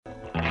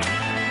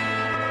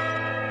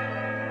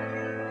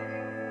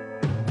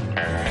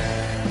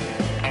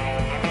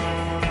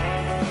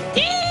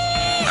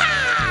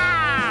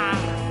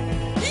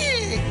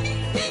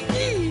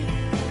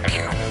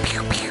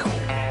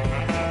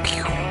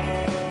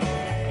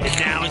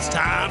it's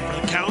time for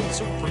the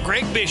council for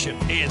Greg Bishop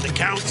and the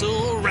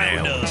council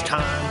roundup. It's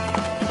time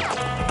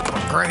for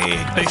Greg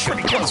Bishop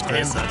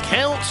and the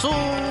council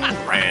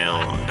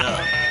roundup.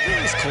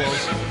 It's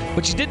close.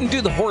 But you didn't do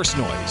the horse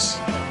noise.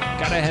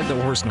 Gotta have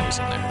the horse noise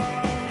in there.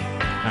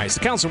 All right, it's the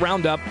council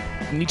roundup.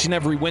 And each and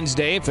every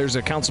Wednesday, if there's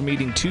a council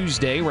meeting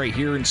Tuesday right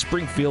here in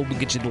Springfield, we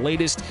get you the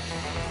latest.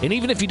 And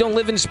even if you don't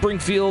live in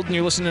Springfield and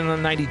you're listening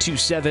on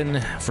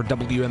 92.7 for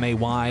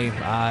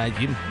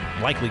WMAY, you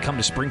likely come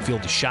to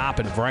Springfield to shop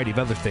and a variety of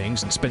other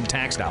things and spend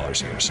tax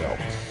dollars here. So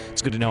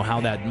it's good to know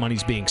how that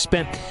money's being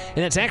spent. And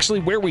that's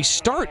actually where we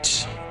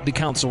start the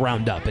council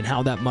roundup and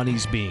how that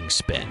money's being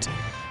spent.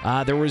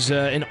 There was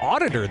an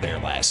auditor there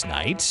last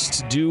night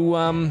to do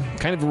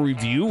kind of a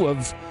review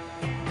of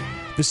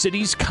the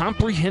city's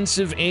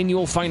comprehensive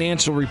annual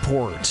financial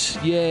report.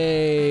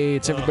 Yay!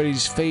 It's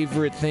everybody's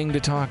favorite thing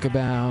to talk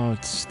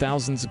about.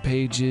 Thousands of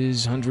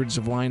pages, hundreds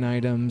of line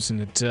items,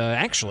 and it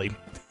actually,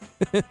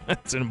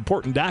 it's an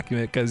important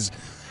document because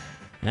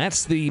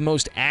that's the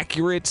most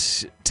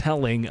accurate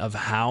telling of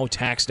how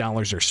tax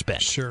dollars are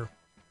spent. Sure.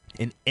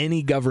 In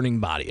any governing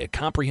body, a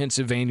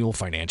comprehensive annual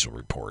financial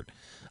report.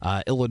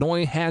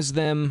 Illinois has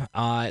them.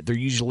 They're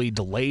usually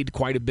delayed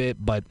quite a bit,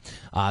 but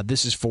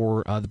this is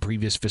for the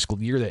previous fiscal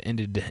year that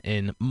ended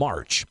in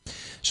March.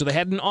 So they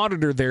had an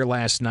auditor there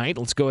last night.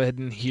 Let's go ahead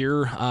and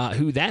hear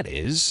who that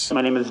is.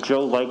 My name is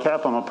Joe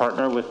Lightcap. I'm a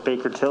partner with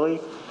Baker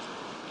Tilly.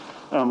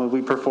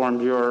 We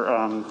performed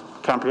your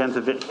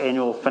comprehensive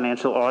annual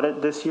financial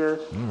audit this year.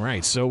 All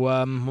right, so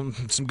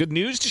some good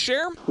news to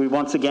share? We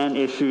once again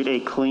issued a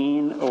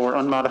clean or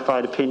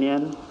unmodified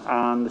opinion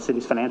on the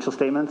city's financial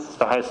statements. It's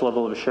the highest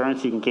level of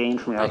assurance you can gain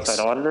from your outside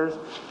auditors,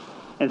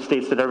 and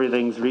states that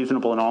everything's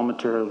reasonable in all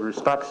material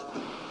respects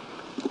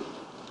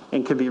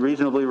and could be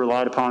reasonably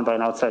relied upon by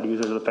an outside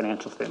user of the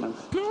financial statements.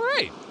 All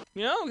right.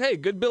 You know, hey,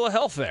 good bill of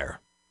health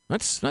there.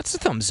 That's a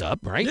thumbs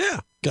up, right?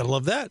 Yeah, gotta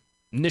love that.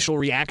 Initial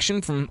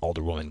reaction from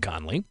Alderwoman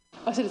Conley.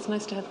 I said it's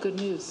nice to have good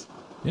news.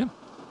 Yeah.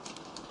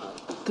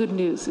 Good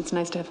news. It's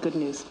nice to have good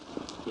news.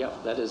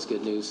 Yep, that is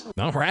good news.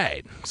 All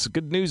right. It's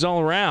good news all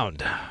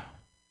around.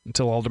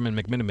 Until Alderman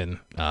McMiniman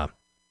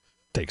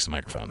takes the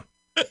microphone.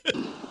 I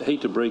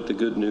hate to break the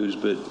good news,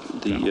 but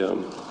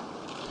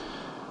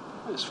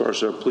as far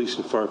as our police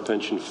and fire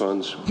pension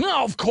funds.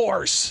 No, of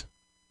course.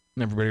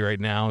 And everybody right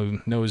now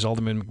who knows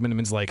Alderman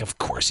McMiniman's like, of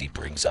course he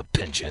brings up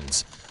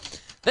pensions.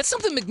 That's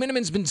something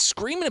McMiniman's been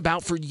screaming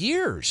about for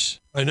years.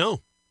 I know.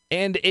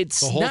 And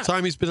it's the whole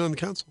time he's been on the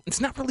council. It's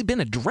not really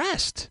been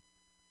addressed.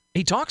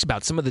 He talks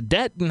about some of the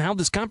debt and how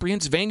this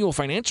comprehensive annual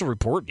financial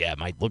report, it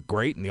might look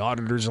great, and the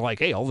auditors are like,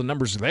 hey, all the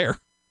numbers are there.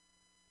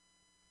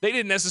 They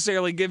didn't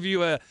necessarily give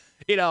you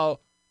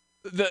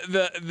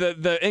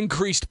the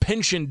increased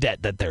pension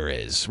debt that there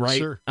is, right?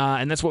 Sure.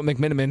 And that's what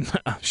McMiniman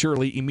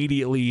surely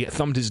immediately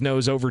thumbed his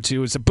nose over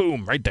to. It's a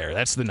boom, right there.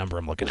 That's the number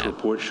I'm looking at. The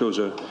report shows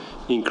an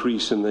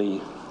increase in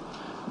the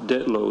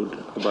debt load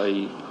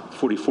by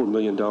 $44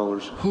 million.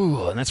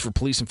 Ooh, and that's for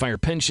police and fire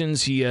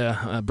pensions. He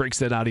breaks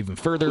that out even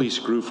further. Police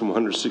grew from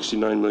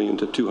 $169 million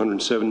to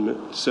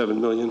 $207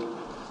 million.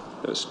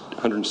 That's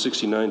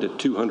 $169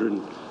 to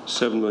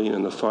 $207 million,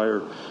 and the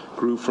fire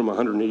grew from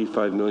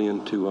 $185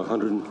 million to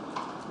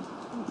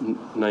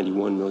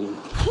 $191 million.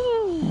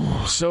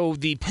 So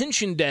the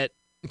pension debt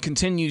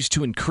continues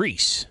to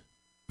increase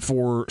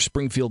for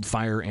Springfield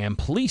fire and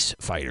police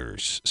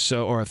fighters,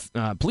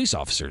 police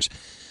officers.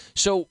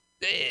 So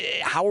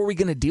how are we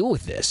going to deal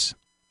with this,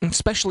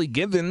 especially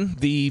given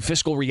the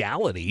fiscal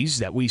realities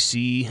that we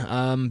see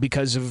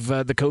because of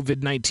the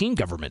COVID-19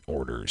 government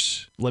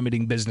orders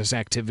limiting business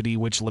activity,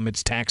 which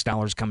limits tax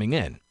dollars coming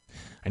in?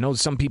 I know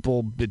some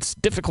people, it's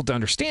difficult to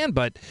understand,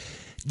 but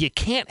you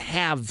can't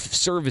have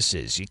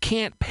services. You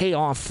can't pay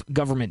off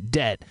government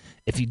debt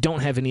if you don't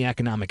have any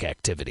economic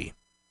activity.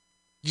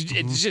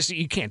 It's just,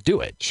 you can't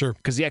do it. Sure.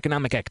 Because the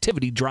economic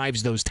activity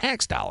drives those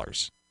tax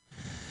dollars.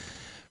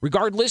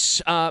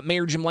 Regardless,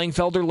 Mayor Jim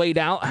Langfelder laid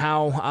out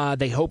how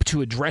they hope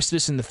to address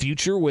this in the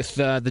future with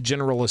the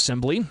General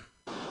Assembly.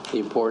 The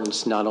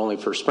importance not only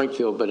for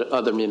Springfield but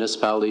other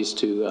municipalities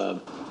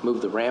to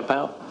move the ramp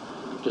out,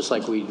 just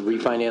like we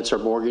refinance our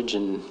mortgage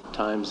in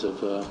times of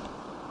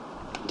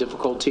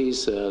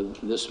difficulties.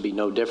 This would be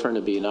no different.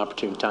 It'd be an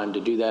opportune time to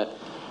do that.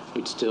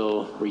 We'd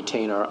still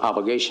retain our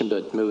obligation,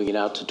 but moving it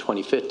out to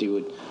 2050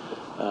 would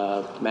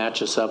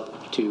match us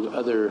up to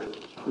other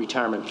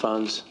retirement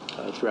funds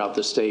throughout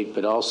the state,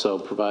 but also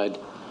provide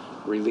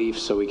relief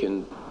so we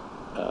can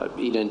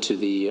eat into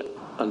the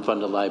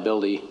unfunded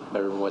liability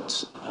better than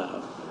what's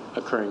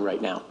occurring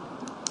right now.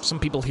 Some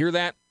people hear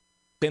that,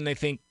 then they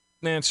think,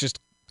 it's just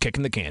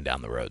kicking the can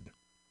down the road.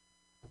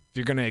 If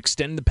you're going to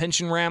extend the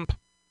pension ramp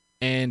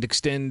and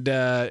extend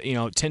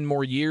 10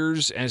 more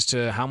years as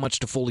to how much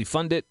to fully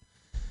fund it,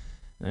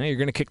 you're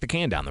going to kick the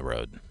can down the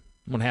road.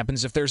 What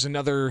happens if there's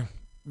another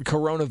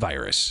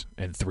coronavirus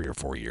in 3 or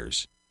 4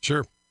 years?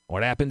 Sure.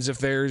 What happens if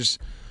there's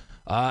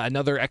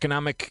another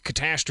economic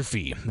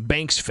catastrophe?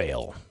 Banks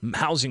fail,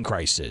 housing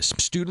crisis,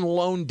 student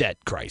loan debt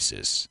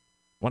crisis.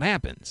 What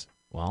happens?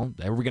 Well,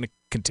 we're going to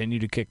continue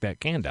to kick that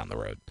can down the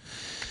road.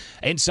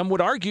 And some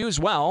would argue as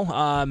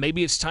well,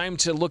 maybe it's time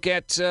to look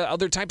at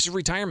other types of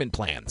retirement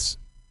plans.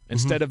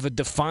 Instead of a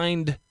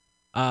defined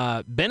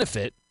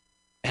benefit,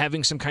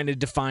 having some kind of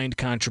defined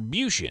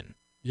contribution.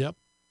 Yep.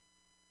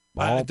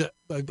 Well,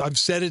 I've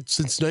said it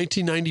since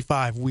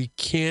 1995. We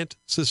can't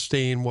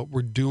sustain what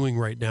we're doing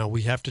right now.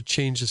 We have to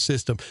change the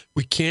system.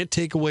 We can't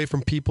take away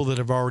from people that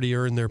have already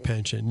earned their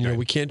pension. You know,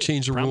 we can't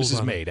change the rules.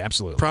 Promises made,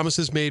 absolutely.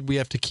 Promises made we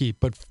have to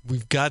keep, but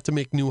we've got to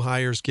make new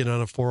hires get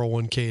on a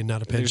 401k and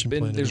not a pension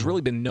plan. There's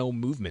really been no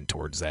movement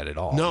towards that at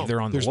all, no,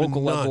 either on the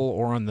local level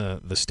or on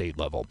the state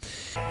level.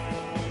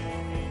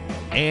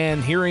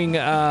 And hearing,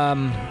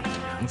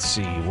 let's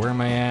see, where am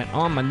I at?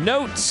 On my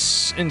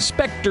notes,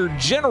 Inspector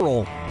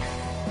General.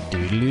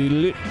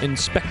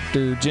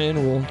 Inspector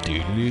General.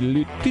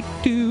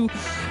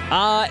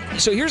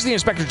 So here's the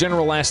Inspector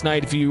General last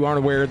night. If you aren't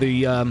aware,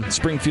 the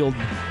Springfield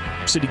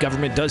city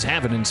government does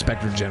have an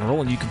Inspector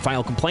General, and you can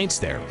file complaints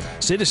there.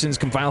 Citizens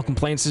can file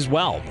complaints as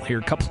well. Here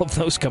are a couple of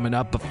those coming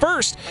up. But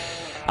first,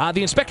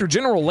 the Inspector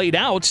General laid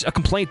out a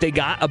complaint they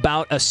got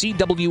about a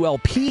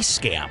CWLP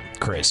scam,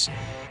 Chris.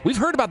 We've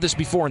heard about this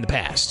before in the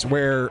past,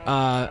 where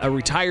a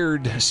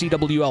retired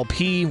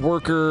CWLP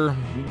worker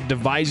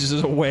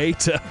devises a way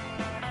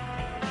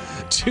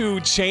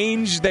to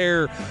change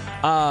their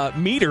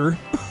meter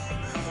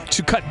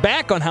to cut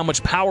back on how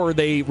much power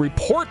they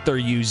report they're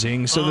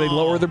using so they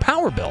lower their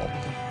power bill.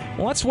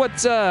 Well, that's what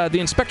the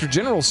Inspector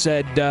General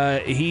said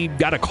he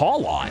got a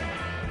call on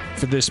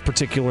for this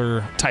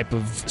particular type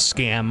of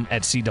scam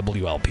at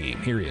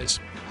CWLP. Here he is.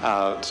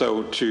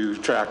 So to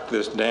track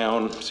this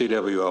down,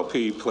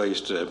 CWLP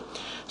placed a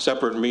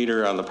separate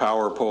meter on the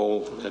power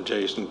pole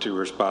adjacent to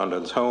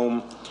respondent's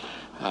home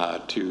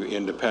to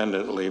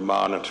independently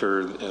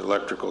monitor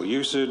electrical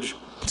usage.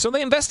 So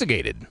they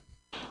investigated.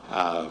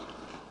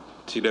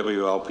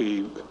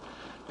 CWLP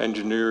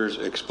engineers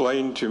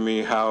explained to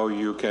me how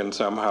you can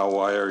somehow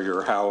wire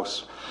your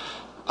house.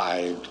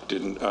 I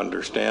didn't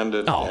understand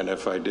it, and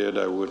if I did,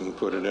 I wouldn't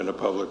put it in a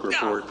public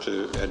report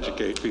to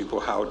educate people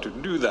how to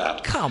do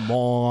that. Come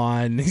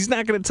on. He's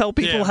not going to tell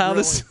people how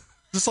this...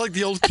 Just like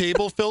the old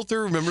cable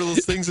filter. Remember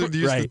those things that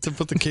you used to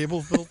put the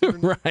cable filter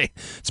in? Right.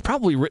 It's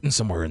probably written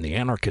somewhere in the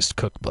Anarchist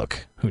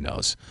Cookbook. Who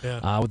knows?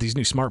 Yeah. With these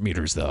new smart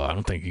meters, though, I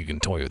don't think you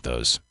can toy with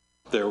those.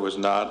 There was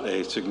not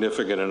a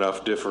significant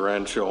enough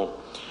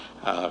differential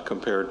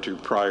compared to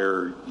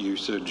prior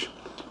usage,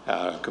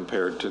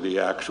 compared to the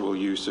actual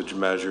usage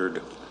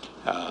measured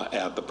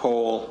at the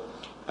pole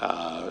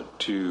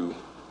to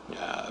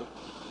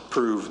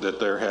prove that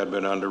there had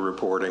been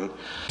underreporting.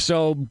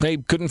 So they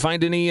couldn't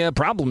find any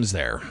problems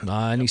there.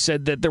 And he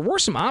said that there were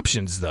some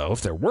options, though,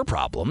 if there were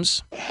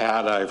problems.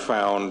 Had I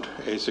found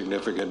a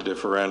significant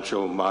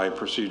differential, my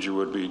procedure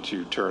would be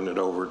to turn it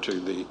over to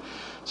the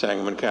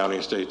Sangamon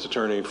County State's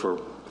Attorney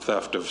for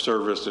theft of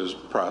services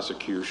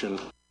prosecution.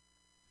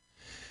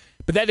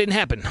 But that didn't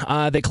happen.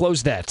 They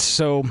closed that.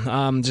 So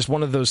just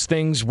one of those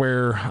things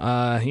where,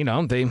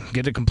 they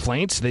get a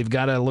complaint, they've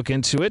got to look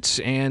into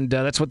it, and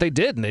that's what they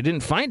did, and they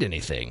didn't find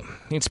anything.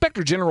 The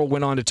Inspector General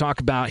went on to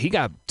talk about he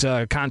got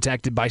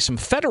contacted by some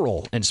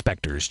federal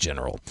inspectors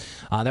general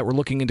that were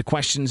looking into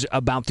questions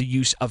about the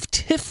use of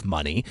TIF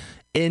money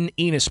in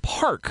Enos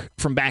Park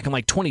from back in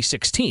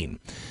 2016.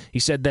 He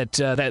said that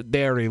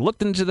they already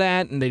looked into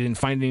that and they didn't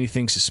find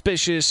anything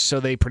suspicious, so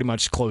they pretty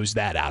much closed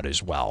that out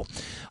as well.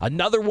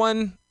 Another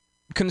one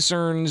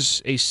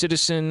concerns a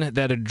citizen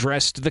that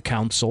addressed the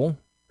council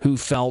who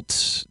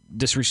felt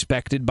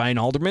disrespected by an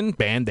alderman,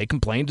 and they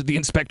complained to the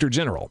Inspector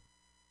General.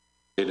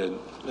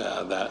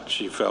 That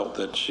she felt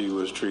that she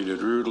was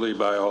treated rudely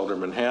by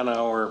Alderman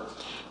Hanauer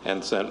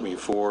and sent me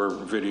 4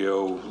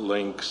 video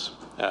links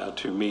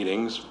to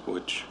meetings,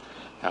 which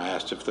I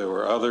asked if there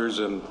were others,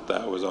 and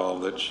that was all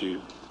that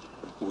she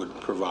would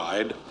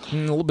provide. A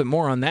little bit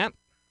more on that.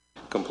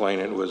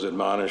 Complainant was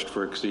admonished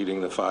for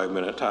exceeding the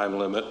 5-minute time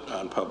limit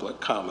on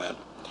public comment.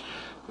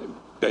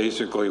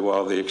 Basically,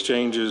 while the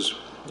exchanges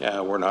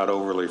were not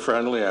overly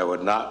friendly, I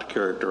would not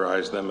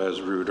characterize them as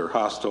rude or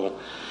hostile.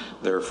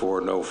 Therefore,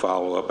 no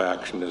follow-up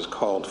action is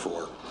called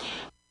for.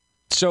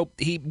 So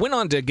he went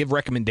on to give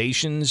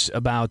recommendations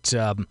about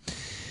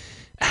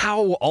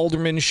how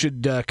aldermen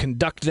should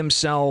conduct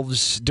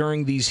themselves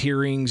during these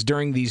hearings,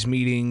 during these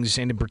meetings,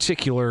 and in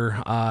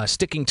particular,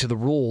 sticking to the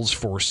rules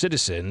for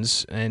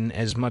citizens. And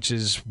as much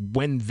as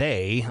when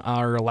they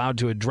are allowed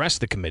to address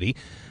the committee,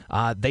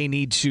 they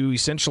need to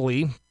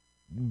essentially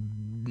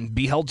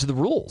be held to the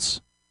rules.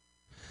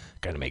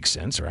 Kind of makes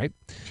sense, right?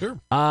 Sure.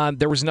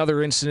 There was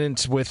another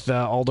incident with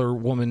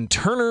Alderwoman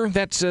Turner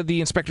that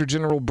the Inspector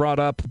General brought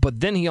up, but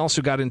then he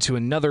also got into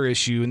another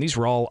issue, and these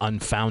were all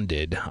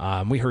unfounded.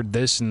 We heard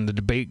this, and the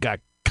debate got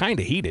kind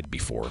of heated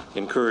before.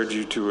 Encourage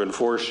you to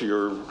enforce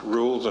your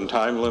rules and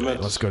time limits.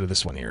 Okay, let's go to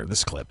this one here,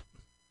 this clip.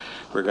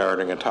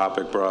 Regarding a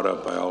topic brought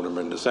up by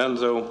Alderman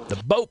DeCenzo.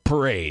 The boat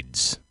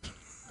parades.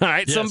 All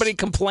right, yes. Somebody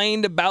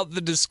complained about the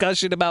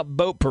discussion about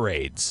boat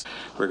parades.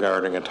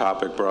 Regarding a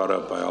topic brought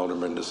up by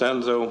Alderman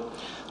DeCenzo,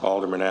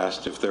 Alderman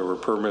asked if there were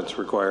permits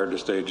required to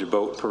stage a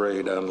boat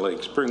parade on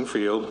Lake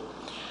Springfield.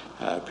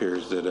 It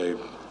appears that a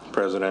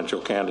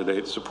presidential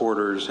candidate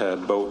supporters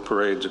had boat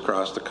parades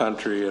across the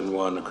country, and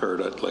one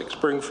occurred at Lake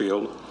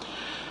Springfield.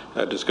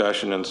 A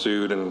discussion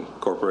ensued, and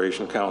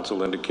Corporation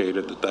Counsel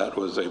indicated that that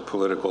was a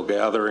political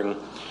gathering,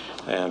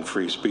 and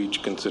free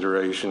speech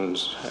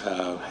considerations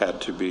had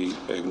to be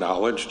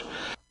acknowledged.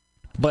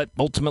 But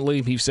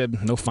ultimately, he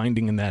said no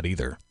finding in that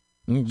either.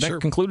 That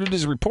concluded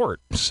his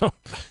report. So,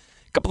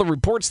 a couple of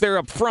reports there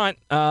up front.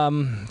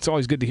 It's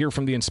always good to hear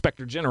from the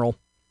Inspector General.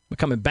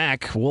 Coming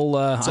back, we'll...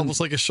 it's almost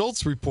like a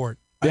Schultz report.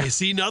 I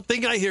see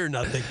nothing, I hear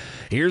nothing.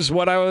 Here's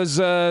what I was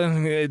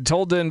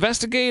told to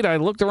investigate. I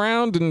looked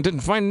around and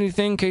didn't find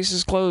anything. Case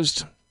is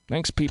closed.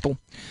 Thanks, people.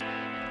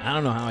 I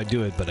don't know how I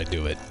do it, but I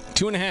do it.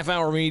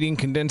 2.5-hour meeting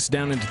condensed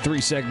down into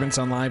 3 segments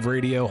on live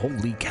radio.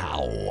 Holy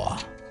cow.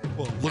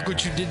 Well, look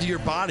what you did to your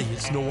body.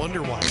 It's no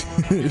wonder why.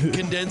 You can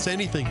condense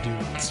anything, dude.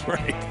 That's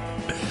right.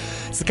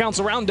 It's the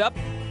Council Roundup,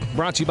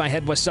 brought to you by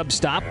Head West Sub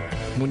Stop.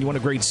 When you want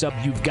a great sub,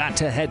 you've got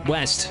to head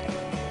west.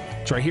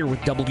 It's right here with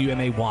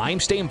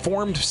WMAY. Stay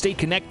informed, stay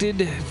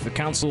connected. The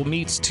council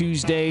meets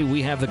Tuesday.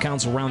 We have the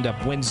Council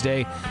Roundup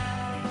Wednesday.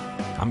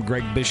 I'm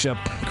Greg Bishop,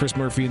 Chris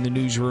Murphy in the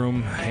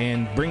newsroom,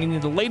 and bringing you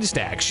the latest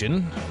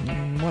action.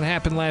 What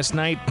happened last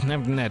night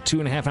having that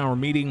 2.5-hour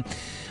meeting?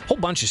 Whole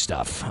bunch of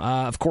stuff.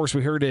 Of course,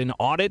 we heard an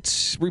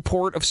audit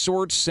report of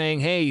sorts saying,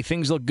 hey,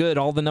 things look good.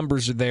 All the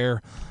numbers are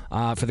there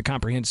for the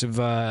comprehensive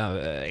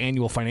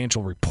annual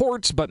financial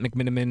reports. But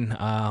McMiniman,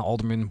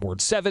 Alderman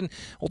Ward 7,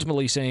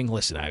 ultimately saying,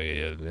 listen,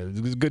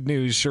 good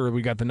news. Sure,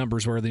 we got the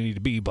numbers where they need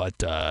to be, but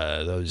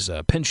those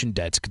pension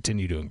debts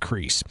continue to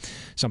increase.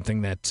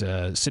 Something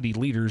that city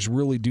leaders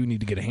really do need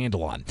to get a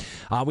handle on.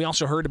 We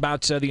also heard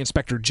about the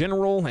Inspector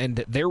General and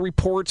their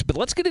reports. But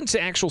let's get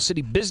into actual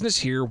city business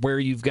here, where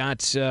you've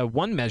got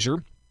one measure.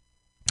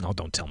 Oh,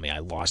 don't tell me I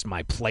lost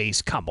my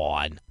place. Come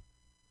on.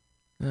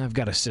 I've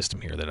got a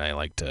system here that I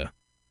like to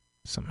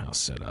somehow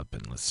set up,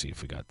 and let's see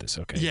if we got this.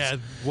 Okay. Yeah,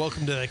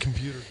 welcome to that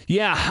computer.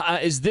 Yeah,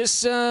 is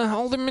this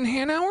Alderman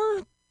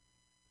Hanauer?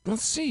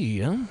 Let's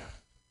see.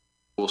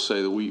 We'll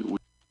say that we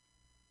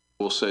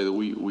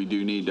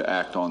do need to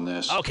act on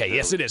this. Okay,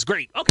 yes, it is.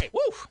 Great. Okay,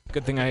 woo.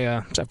 Good thing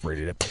I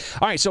separated it.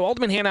 All right, so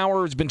Alderman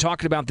Hanauer has been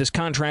talking about this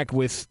contract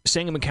with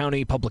Sangamon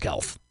County Public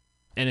Health,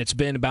 and it's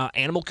been about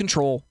animal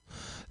control.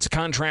 It's a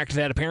contract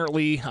that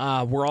apparently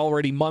we're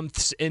already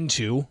months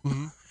into.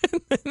 Mm-hmm.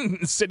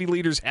 City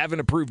leaders haven't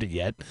approved it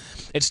yet.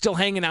 It's still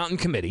hanging out in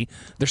committee.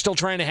 They're still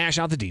trying to hash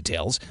out the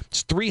details.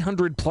 It's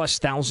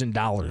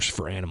 $300,000+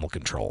 for animal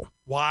control.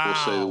 Wow. We'll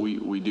say that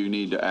we do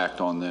need to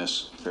act on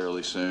this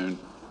fairly soon.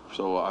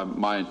 So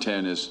my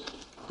intent is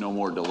no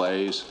more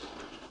delays.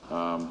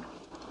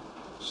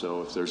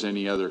 So if there's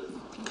any other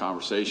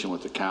conversation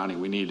with the county,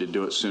 we need to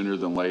do it sooner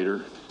than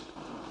later.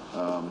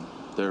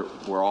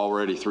 We're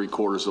already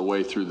 3/4 of the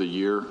way through the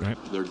year. Right.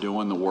 They're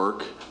doing the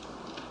work,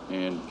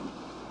 and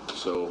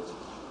so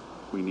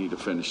we need to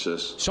finish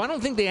this. So I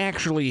don't think they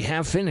actually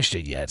have finished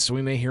it yet, so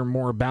we may hear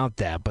more about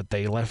that, but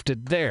they left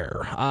it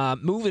there.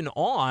 Moving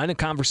on, a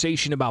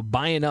conversation about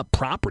buying up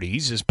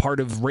properties as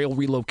part of rail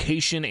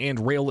relocation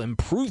and rail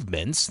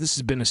improvements. This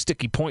has been a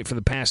sticky point for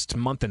the past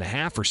month and a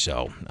half or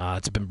so.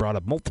 It's been brought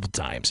up multiple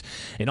times.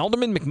 And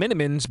Alderman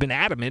McMiniman's been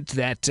adamant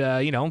that,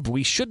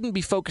 we shouldn't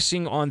be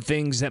focusing on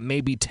things that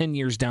may be 10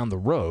 years down the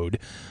road,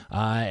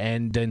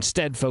 and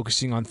instead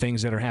focusing on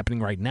things that are happening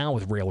right now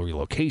with rail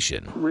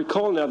relocation.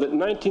 Recall now that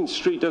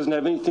 19th Street doesn't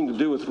have anything to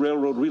do with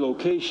railroad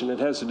relocation. It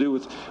has to do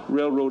with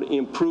railroad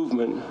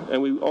improvement, and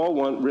we all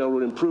want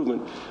railroad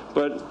improvement,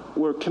 but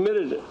we're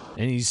committed.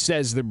 And he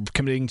says they're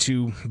committing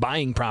to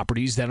buying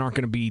properties that aren't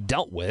going to be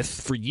dealt with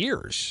for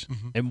years.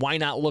 Mm-hmm. And why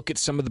not look at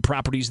some of the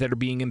properties that are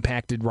being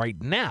impacted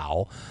right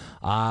now?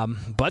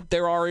 But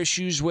there are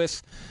issues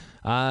with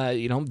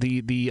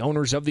the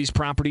owners of these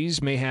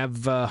properties may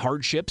have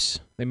hardships.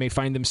 They may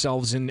find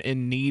themselves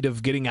in need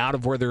of getting out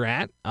of where they're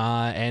at,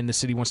 and the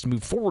city wants to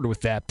move forward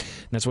with that.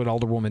 And that's what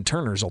Alderwoman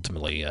Turner is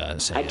ultimately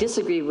saying. I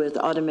disagree with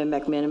Alderman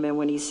McMiniman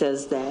when he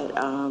says that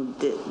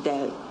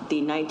that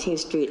the 19th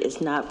Street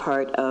is not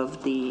part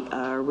of the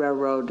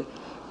railroad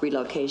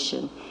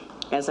relocation.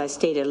 As I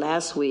stated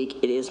last week,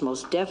 it is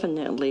most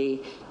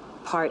definitely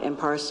part and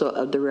parcel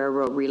of the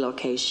railroad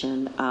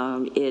relocation.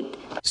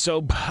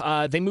 So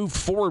they moved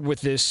forward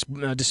with this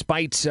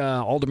despite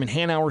Alderman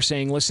Hanauer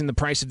saying, listen, the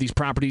price of these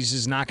properties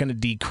is not going to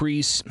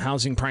decrease.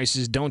 Housing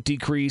prices don't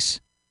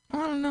decrease.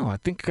 I don't know. I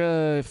think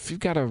if you've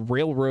got a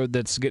railroad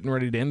that's getting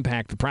ready to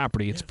impact the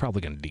property, it's probably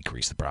going to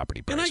decrease the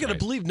property price. And I got to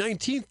believe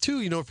 19th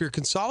too. If you're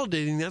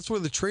consolidating, that's where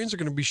the trains are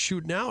going to be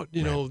shooting out.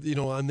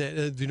 On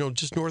that,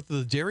 just north of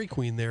the Dairy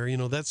Queen there.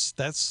 That's.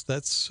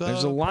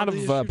 There's a lot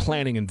of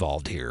planning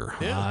involved here.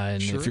 Yeah,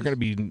 and if you're going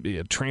to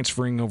be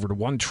transferring over to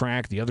one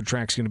track, the other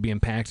track's going to be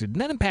impacted,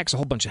 and that impacts a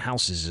whole bunch of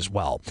houses as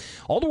well.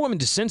 Alderwoman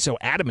DeCenso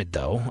adamant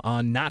though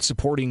on not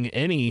supporting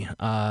any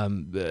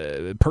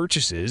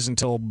purchases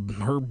until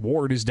her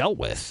ward is dealt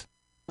with.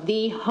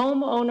 The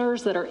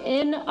homeowners that are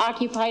in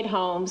occupied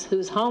homes,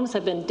 whose homes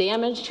have been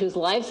damaged, whose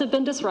lives have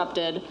been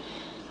disrupted,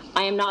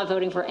 I am not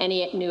voting for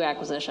any new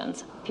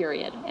acquisitions,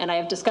 period. And I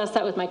have discussed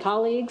that with my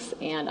colleagues,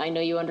 and I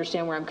know you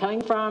understand where I'm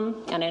coming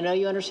from, and I know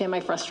you understand my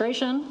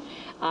frustration,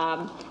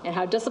 and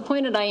how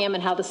disappointed I am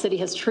in how the city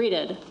has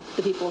treated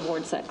the people of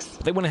Ward 6.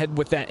 They went ahead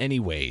with that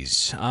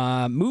anyways.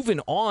 Moving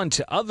on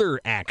to other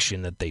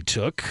action that they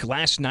took.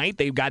 Last night,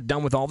 they got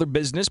done with all their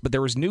business, but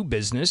there was new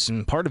business,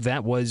 and part of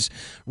that was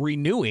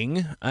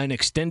renewing an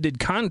extended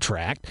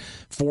contract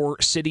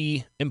for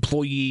city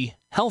employee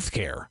health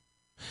care.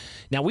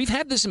 Now, we've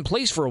had this in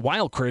place for a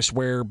while, Chris,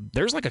 where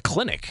there's like a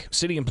clinic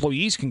city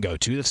employees can go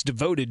to that's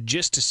devoted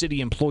just to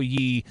city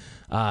employee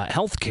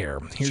health care.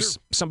 Here's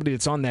somebody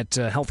that's on that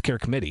health care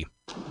committee.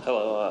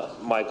 Hello,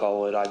 Mike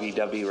Allwood,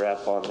 IVW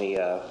rep on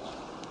the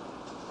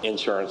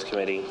insurance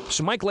committee.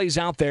 So Mike lays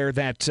out there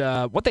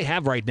that what they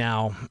have right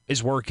now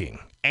is working,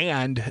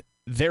 and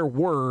there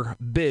were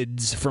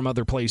bids from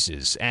other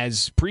places.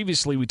 As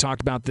previously we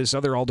talked about this,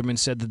 other aldermen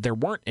said that there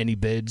weren't any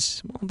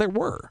bids. Well, there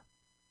were.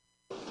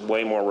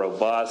 Way more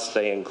robust.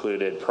 They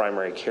included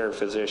primary care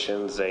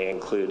physicians. They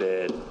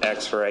included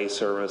x-ray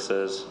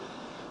services.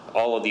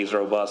 All of these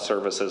robust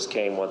services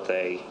came with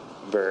a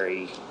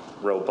very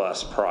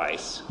robust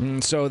price.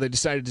 And so they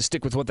decided to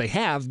stick with what they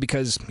have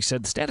because he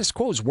said the status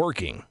quo is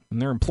working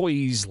and their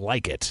employees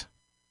like it.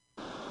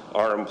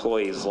 Our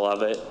employees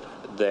love it.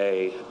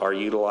 They are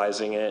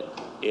utilizing it.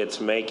 It's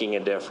making a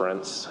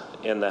difference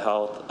in the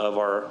health of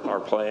our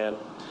plan,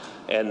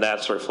 and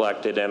that's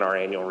reflected in our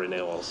annual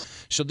renewals.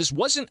 So this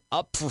wasn't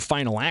up for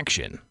final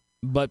action,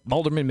 but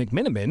Alderman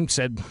McMenamin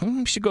said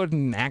we should go ahead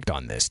and act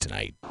on this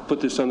tonight. Put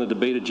this on the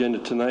debate agenda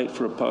tonight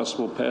for a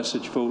possible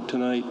passage vote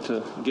tonight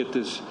to get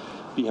this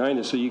behind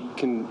us so you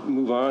can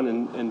move on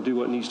and do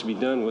what needs to be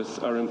done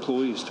with our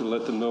employees to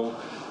let them know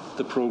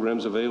the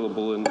program's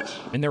available.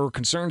 And there were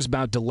concerns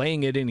about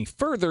delaying it any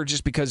further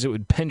just because it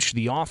would pinch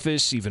the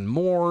office even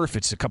more if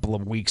it's a couple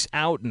of weeks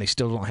out and they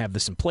still don't have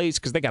this in place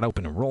because they got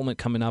open enrollment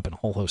coming up and a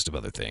whole host of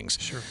other things.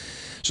 Sure.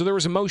 So there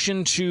was a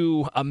motion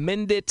to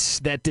amend it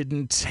that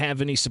didn't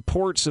have any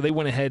support, so they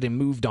went ahead and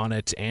moved on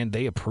it, and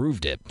they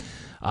approved it.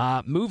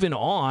 Moving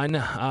on,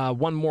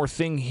 one more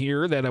thing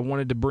here that I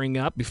wanted to bring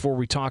up before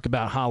we talk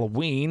about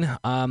Halloween.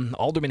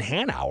 Alderman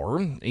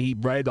Hanauer, he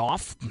read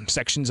off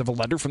sections of a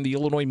letter from the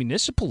Illinois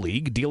Municipal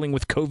League dealing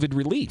with COVID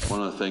relief.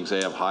 One of the things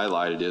they have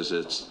highlighted is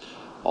it's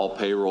all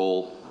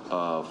payroll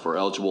for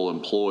eligible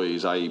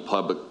employees, i.e.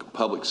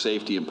 public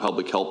safety and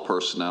public health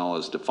personnel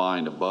as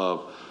defined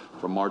above,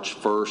 from March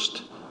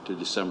 1st to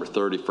December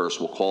 31st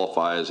will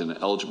qualify as an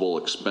eligible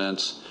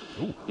expense.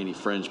 Ooh. Any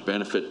fringe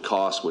benefit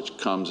costs, which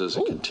comes as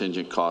a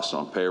contingent cost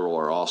on payroll,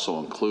 are also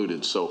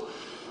included. So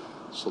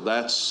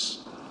that's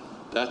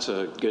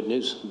a good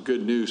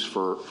news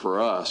for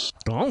us.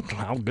 Well,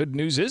 how good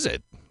news is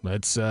it?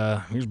 That's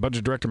here's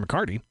Budget Director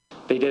McCarty.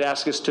 They did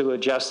ask us to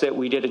adjust it.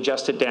 We did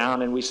adjust it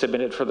down, and we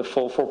submitted for the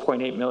full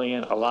 $4.8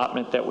 million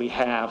allotment that we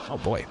have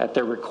at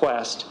their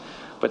request.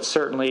 But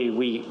certainly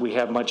we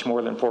have much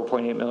more than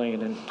 $4.8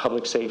 million in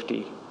public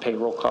safety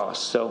payroll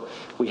costs. So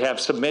we have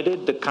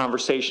submitted, the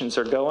conversations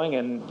are going,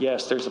 and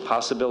yes, there's a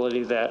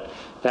possibility that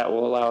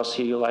will allow us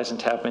to utilize and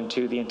tap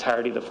into the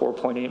entirety of the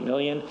 $4.8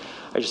 million.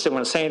 I just didn't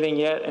want to say anything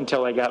yet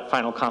until I got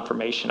final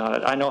confirmation on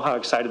it. I know how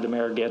excited the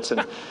mayor gets,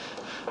 and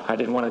I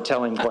didn't want to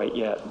tell him quite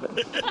yet,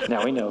 but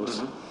now he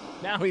knows.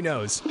 Now he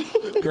knows.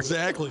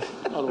 Exactly.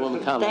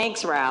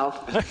 Thanks,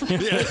 Ralph.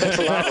 Thanks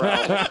a lot,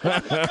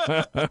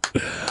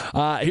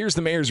 Ralph. Here's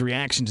the mayor's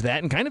reaction to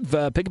that, and kind of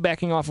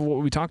piggybacking off of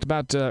what we talked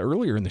about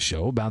earlier in the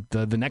show about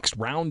the next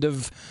round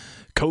of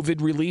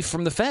COVID relief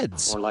from the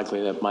feds. More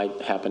likely that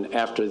might happen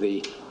after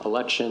the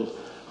election,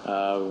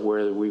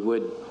 where we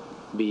would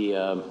be,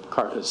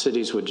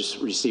 cities would just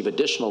receive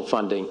additional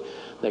funding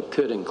that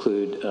could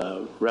include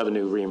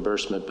revenue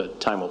reimbursement,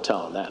 but time will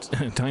tell on that.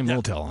 Time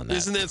will tell on that.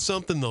 Isn't that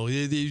something, though?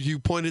 You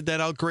pointed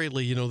that out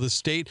greatly. You know, the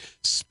state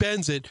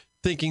spends it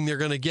thinking they're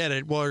going to get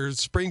it, while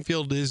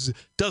Springfield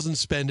doesn't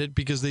spend it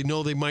because they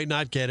know they might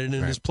not get it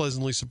and is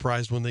pleasantly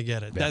surprised when they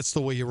get it. That's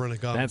the way you run a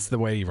government. That's the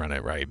way you run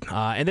it, right.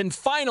 And then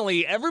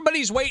finally,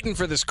 everybody's waiting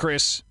for this,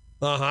 Chris.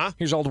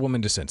 Here's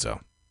Alderwoman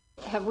DeCenso.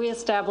 Have we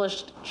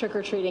established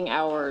trick-or-treating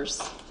hours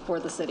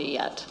for the city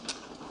yet?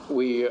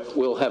 We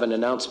will have an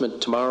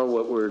announcement tomorrow.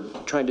 What we're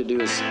trying to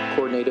do is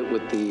coordinate it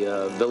with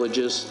the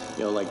villages,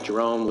 like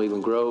Jerome,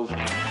 Leland Grove,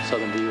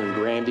 Southern View, and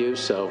Grandview.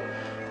 So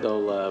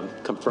they'll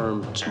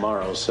confirm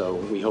tomorrow. So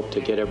we hope to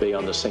get everybody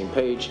on the same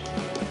page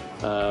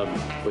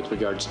with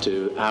regards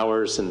to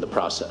hours and the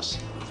process.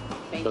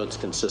 So it's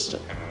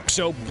consistent.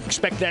 So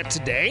expect that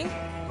today.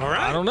 All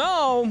right. I don't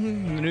know.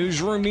 The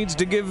newsroom needs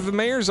to give the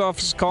mayor's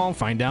office a call and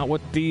find out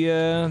what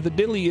the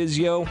dilly is,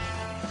 yo.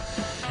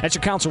 That's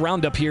your council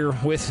roundup here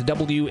with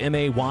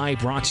WMAY,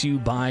 brought to you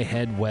by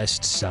Head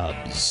West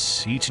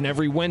Subs. Each and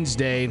every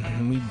Wednesday,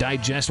 we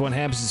digest what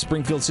happens at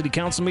Springfield City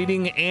Council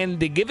meeting and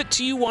they give it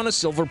to you on a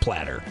silver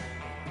platter.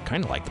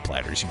 Kind of like the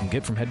platters you can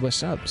get from Head West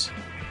Subs.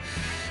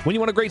 When you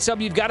want a great sub,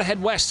 you've got to Head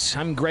West.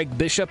 I'm Greg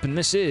Bishop, and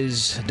this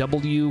is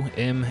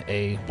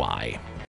WMAY.